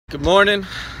Good morning.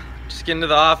 Just getting to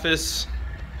the office.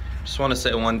 Just want to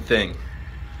say one thing.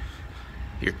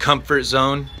 Your comfort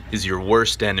zone is your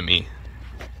worst enemy.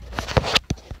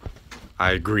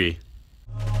 I agree.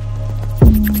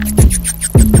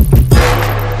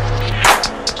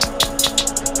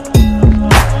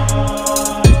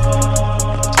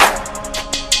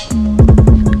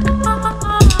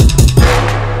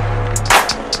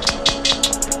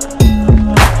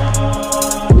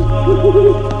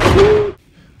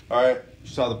 All right, you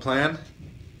saw the plan?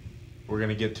 We're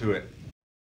gonna get to it.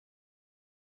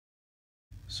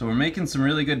 So we're making some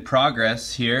really good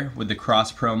progress here with the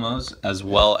cross promos as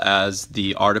well as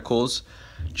the articles.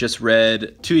 Just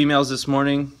read 2 emails this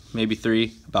morning, maybe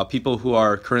 3, about people who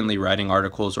are currently writing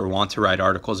articles or want to write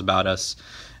articles about us.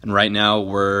 And right now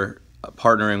we're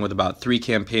partnering with about 3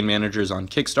 campaign managers on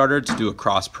Kickstarter to do a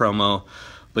cross promo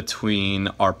between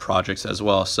our projects as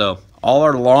well. So all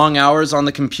our long hours on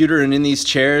the computer and in these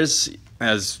chairs,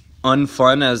 as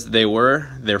unfun as they were,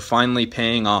 they're finally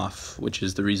paying off, which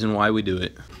is the reason why we do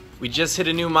it. We just hit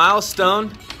a new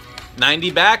milestone, 90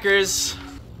 backers.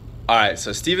 All right,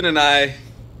 so Steven and I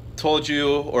told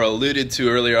you or alluded to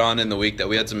earlier on in the week that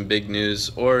we had some big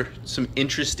news or some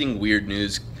interesting weird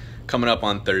news coming up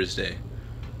on Thursday.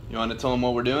 You want to tell them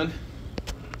what we're doing?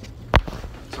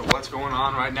 So what's going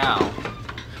on right now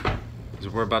Is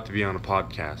we're about to be on a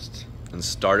podcast. And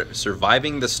start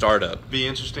surviving the startup. Be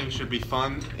interesting, should be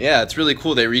fun. Yeah, it's really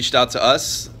cool. They reached out to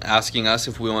us asking us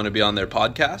if we want to be on their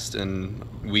podcast, and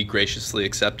we graciously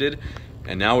accepted.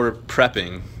 And now we're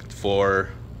prepping for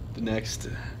the next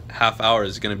half hour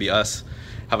is going to be us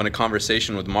having a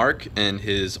conversation with Mark and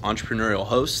his entrepreneurial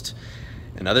host.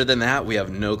 And other than that, we have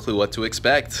no clue what to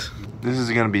expect. This is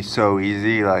gonna be so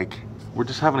easy. Like, we're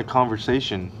just having a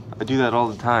conversation. I do that all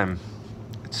the time.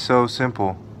 It's so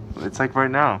simple. It's like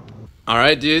right now. All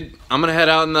right, dude. I'm going to head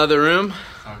out in the other room.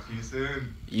 Talk to you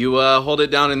soon. You hold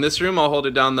it down in this room. I'll hold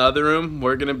it down in the other room.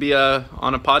 We're going to be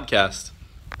on a podcast.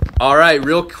 All right,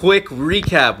 real quick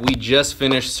recap. We just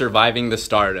finished surviving the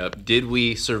startup. Did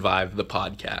we survive the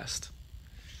podcast?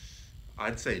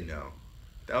 I'd say no.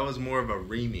 That was more of a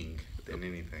reaming than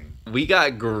anything. We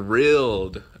got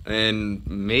grilled, and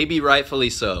maybe rightfully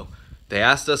so. They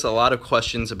asked us a lot of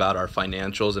questions about our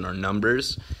financials and our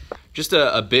numbers. Just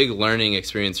a big learning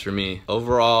experience for me.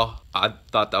 Overall, I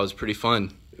thought that was pretty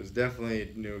fun. It was definitely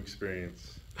a new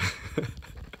experience.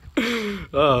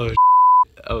 Oh,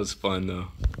 that was fun though.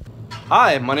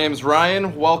 Hi, my name is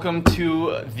Ryan. Welcome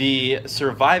to the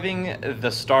Surviving the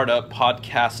Startup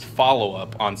podcast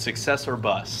follow-up on Success or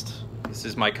Bust. This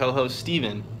is my co-host,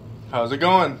 Steven. How's it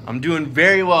going? I'm doing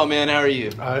very well, man. How are you?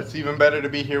 It's even better to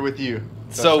be here with you.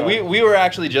 So we were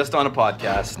actually just on a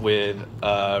podcast with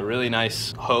a really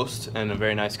nice host and a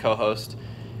very nice co-host,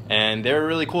 and they were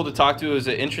really cool to talk to. It was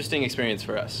an interesting experience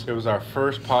for us. It was our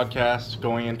first podcast.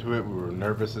 Going into it, we were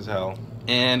nervous as hell.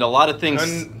 And a lot of things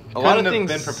Couldn't have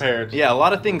been prepared. Yeah, a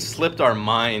lot of things slipped our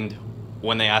mind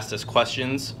when they asked us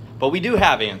questions, but we do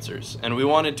have answers, and we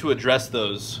wanted to address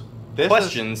those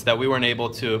questions that we weren't able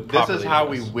to properly This is how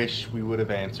address. we wish we would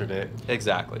have answered it.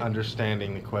 Exactly.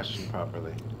 Understanding the question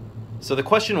properly. So the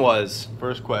question was,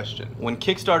 First question. when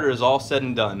Kickstarter is all said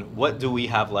and done, what do we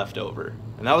have left over?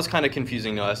 And that was kind of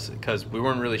confusing to us because we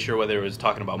weren't really sure whether it was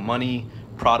talking about money,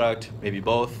 product, maybe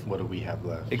both. What do we have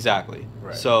left? Exactly.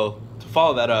 Right. So to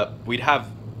follow that up, we'd have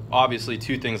obviously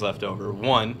 2 things left over.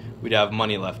 One, we'd have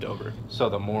money left over. So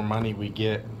the more money we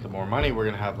get, the more money we're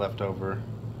going to have left over.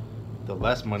 The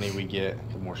less money we get,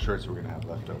 the more shirts we're going to have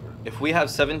left over. If we have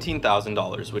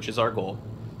 $17,000, which is our goal,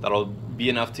 that'll be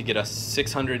enough to get us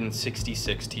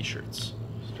 666 t-shirts.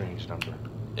 Strange number.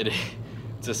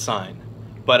 It's a sign.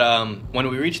 But when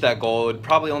we reach that goal, it would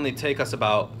probably only take us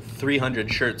about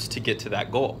 300 shirts to get to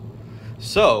that goal.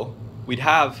 So we'd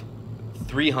have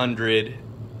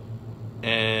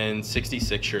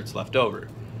 366 shirts left over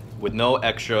with no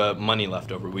extra money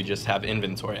left over. We just have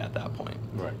inventory at that point.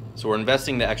 Right. So we're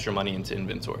investing the extra money into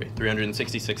inventory,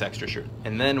 366 extra shirts.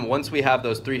 And then once we have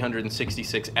those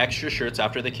 366 extra shirts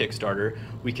after the Kickstarter,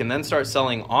 we can then start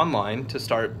selling online to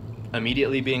start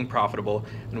immediately being profitable.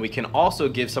 And we can also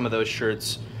give some of those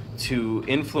shirts to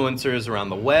influencers around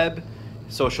the web,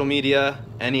 social media,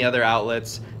 any other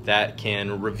outlets that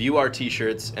can review our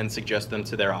t-shirts and suggest them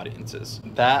to their audiences.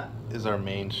 That is our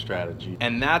main strategy.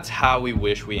 And that's how we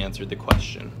wish we answered the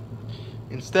question.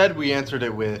 Instead, we answered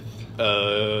it with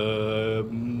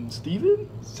Steven?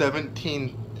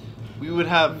 17. We would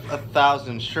have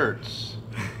 1,000 shirts.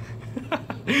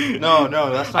 No,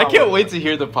 that's not. I can't wait to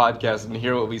hear the podcast and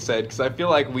hear what we said, because I feel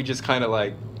like we just kind of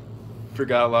like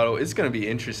forgot a lot of. It's going to be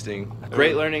interesting.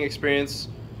 Great learning experience.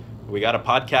 We got a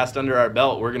podcast under our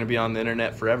belt. We're gonna be on the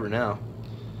internet forever now.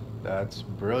 That's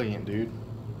brilliant, dude.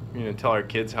 We're gonna tell our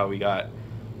kids how we got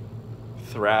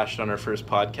thrashed on our first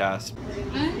podcast.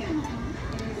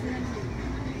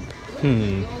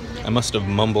 I must have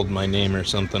mumbled my name or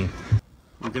something.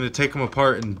 We're gonna take him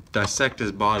apart and dissect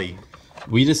his body.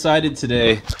 We decided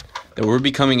today that we're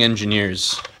becoming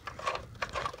engineers.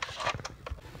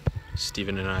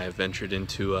 Steven and I have ventured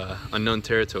into unknown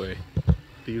territory.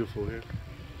 Beautiful here.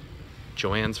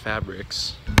 Joanne's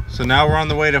Fabrics. So now we're on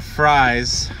the way to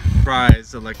Fry's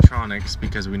Electronics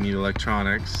because we need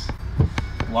electronics.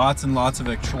 Lots and lots of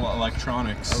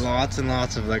electronics. Lots and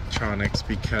lots of electronics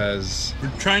because We're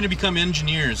trying to become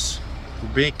engineers. we're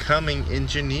becoming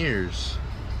engineers.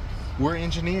 We're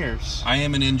engineers. I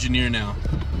am an engineer now.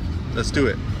 Let's do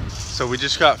it. So we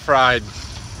just got fried.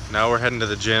 Now we're heading to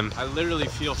the gym. I literally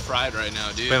feel fried right now,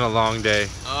 dude. It's been a long day.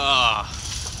 Ah,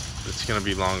 It's gonna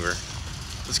be longer.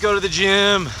 let's go to the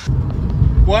gym.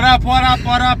 What up, what up,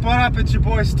 what up, what up? It's your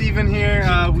boy Steven here.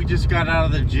 We just got out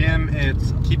of the gym.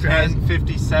 It's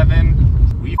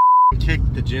 10:57. We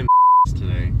kicked the gym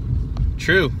today.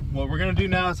 True. What we're gonna do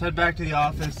now is head back to the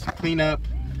office, clean up,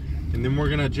 and then we're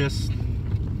gonna just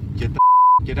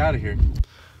get out of here.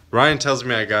 Ryan tells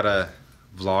me I gotta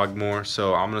vlog more,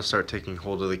 so I'm gonna start taking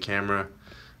hold of the camera,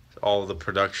 all of the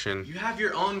production. You have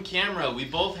your own camera. We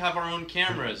both have our own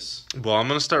cameras. Well, I'm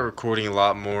gonna start recording a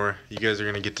lot more. You guys are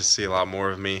gonna get to see a lot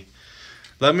more of me.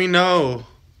 Let me know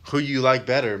who you like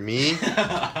better, me,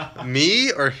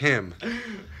 me or him.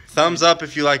 Thumbs up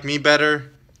if you like me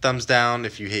better. Thumbs down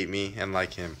if you hate me and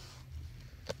like him.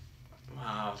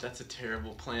 Wow, that's a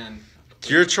terrible plan. It's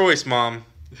your choice, Mom.